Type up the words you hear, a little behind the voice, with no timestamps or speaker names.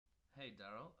Hey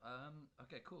Daryl.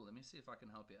 Okay, cool. Let me see if I can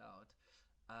help you out.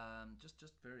 Just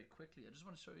very quickly, I just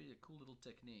want to show you a cool little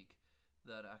technique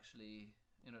that actually,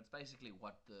 it's basically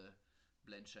what the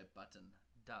blend shape button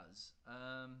does.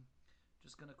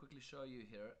 Just gonna quickly show you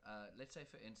here. Let's say,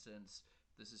 for instance,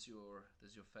 this is your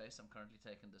face. I'm currently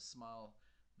taking the smile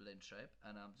blend shape,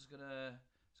 and I'm just gonna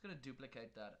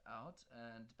duplicate that out.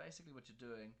 And basically, what you're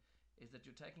doing is that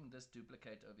you're taking this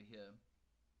duplicate over here,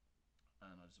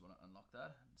 and I just want to unlock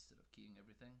that instead of keying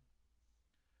everything.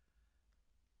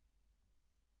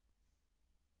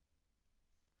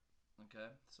 Okay,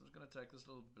 so I'm just going to take this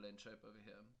little blend shape over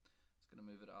here. Just going to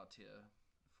move it out here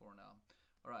for now.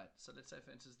 Alright, so let's say, for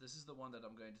instance, this is the one that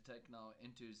I'm going to take now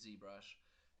into ZBrush.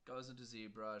 Goes into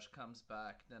ZBrush, comes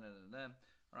back,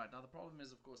 Alright, now the problem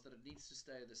is, of course, that it needs to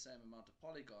stay the same amount of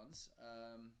polygons,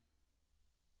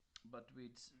 but we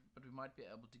might be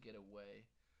able to get away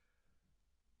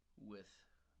with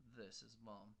this as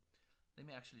well. Let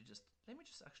me just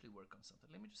actually work on something.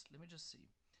 Let me just see.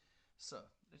 So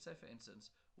let's say, for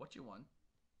instance, what you want,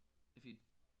 if you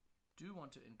do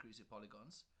want to increase your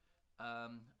polygons,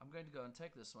 I'm going to go and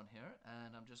take this one here,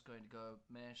 and I'm just going to go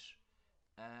mesh,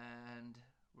 and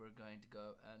we're going to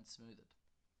go and smooth it.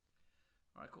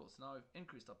 All right, cool. So now we've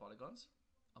increased our polygons.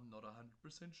 I'm not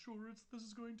 100% sure this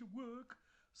is going to work,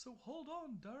 so hold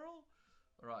on, Daryl.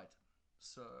 All right,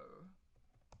 so,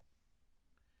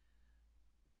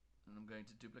 and I'm going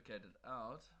to duplicate it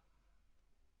out.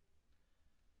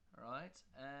 All right,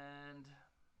 and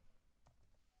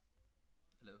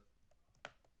hello.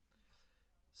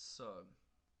 So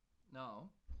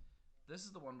now this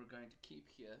is the one we're going to keep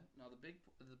here. Now the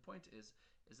point is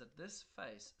that this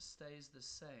face stays the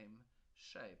same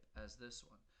shape as this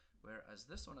one, whereas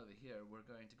this one over here we're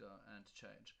going to go and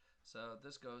change. So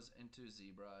this goes into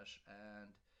ZBrush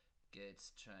and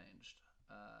gets changed.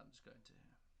 I'm just going to,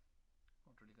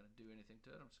 not really going to do anything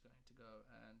to it. I'm just going to go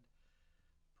and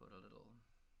put a little,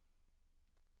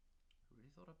 I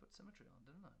really thought I put symmetry on,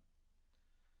 didn't I?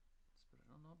 Let's put it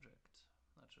on object.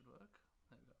 That should work.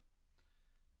 There we go.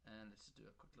 And let's do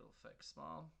a quick little fake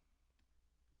smile.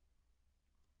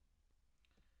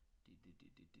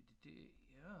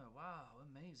 Yeah, wow,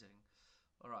 amazing.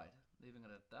 All right, leaving it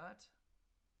at that.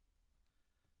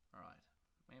 All right,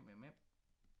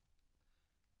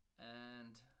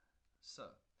 and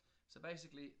so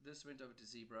basically this went over to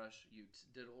ZBrush. You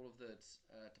did all of the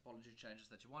topology changes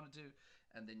that you want to do,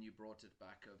 and then you brought it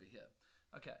back over here.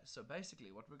 Okay, so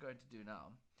basically what we're going to do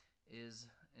now is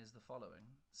the following.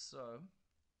 So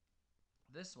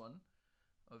this one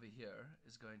over here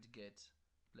is going to get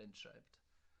blend shaped.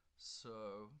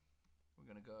 So we're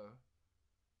going to go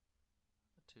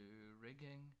to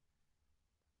rigging,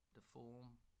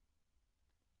 deform,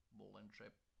 blend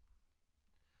shape.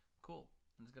 Cool.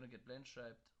 And it's going to get blend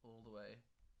shaped all the way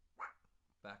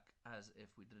back as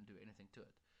if we didn't do anything to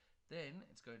it. Then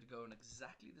it's going to go in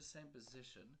exactly the same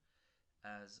position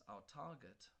as our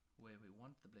target where we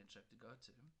want the blend shape to go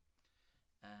to.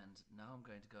 And now I'm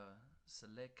going to go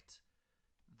select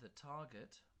the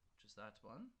target, which is that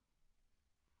one,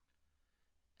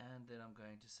 and then I'm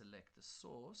going to select the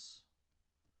source,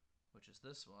 which is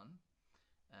this one,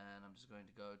 and I'm just going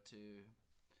to go to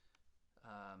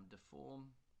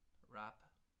deform, wrap,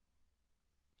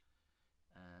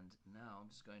 and now I'm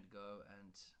just going to go,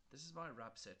 and this is my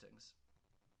wrap settings.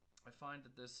 I find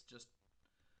that this just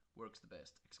works the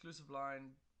best. Exclusive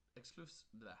bind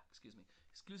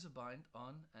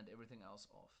on and everything else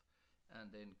off,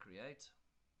 and then create.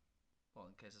 Well,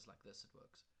 in cases like this it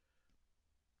works.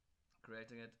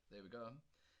 Creating it, there we go.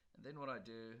 And then what I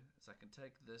do is I can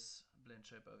take this blend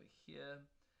shape over here,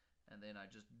 and then I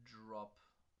just drop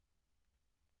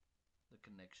the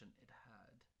connection it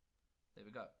had. There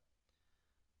we go.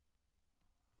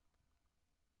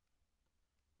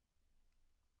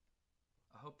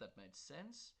 I hope that made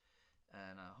sense,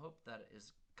 and I hope that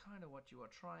is kind of what you are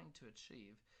trying to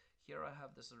achieve. Here I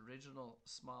have this original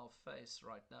smile face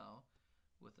right now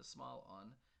with the smile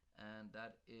on, and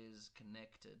that is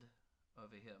connected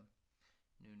over here.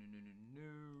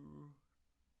 No.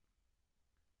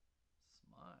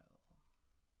 Smile.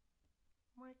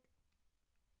 Mike.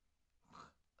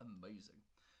 Amazing.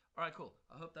 All right, cool.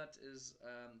 I hope that is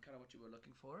kind of what you were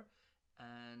looking for.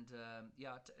 And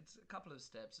yeah, it's a couple of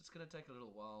steps. It's going to take a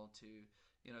little while to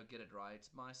get it right.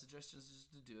 My suggestion is just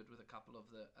to do it with a couple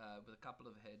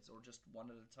of heads, or just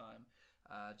one at a time.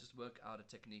 Just work out a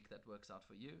technique that works out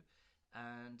for you,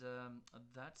 and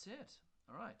that's it.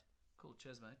 All right, cool.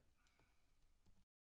 Cheers, mate.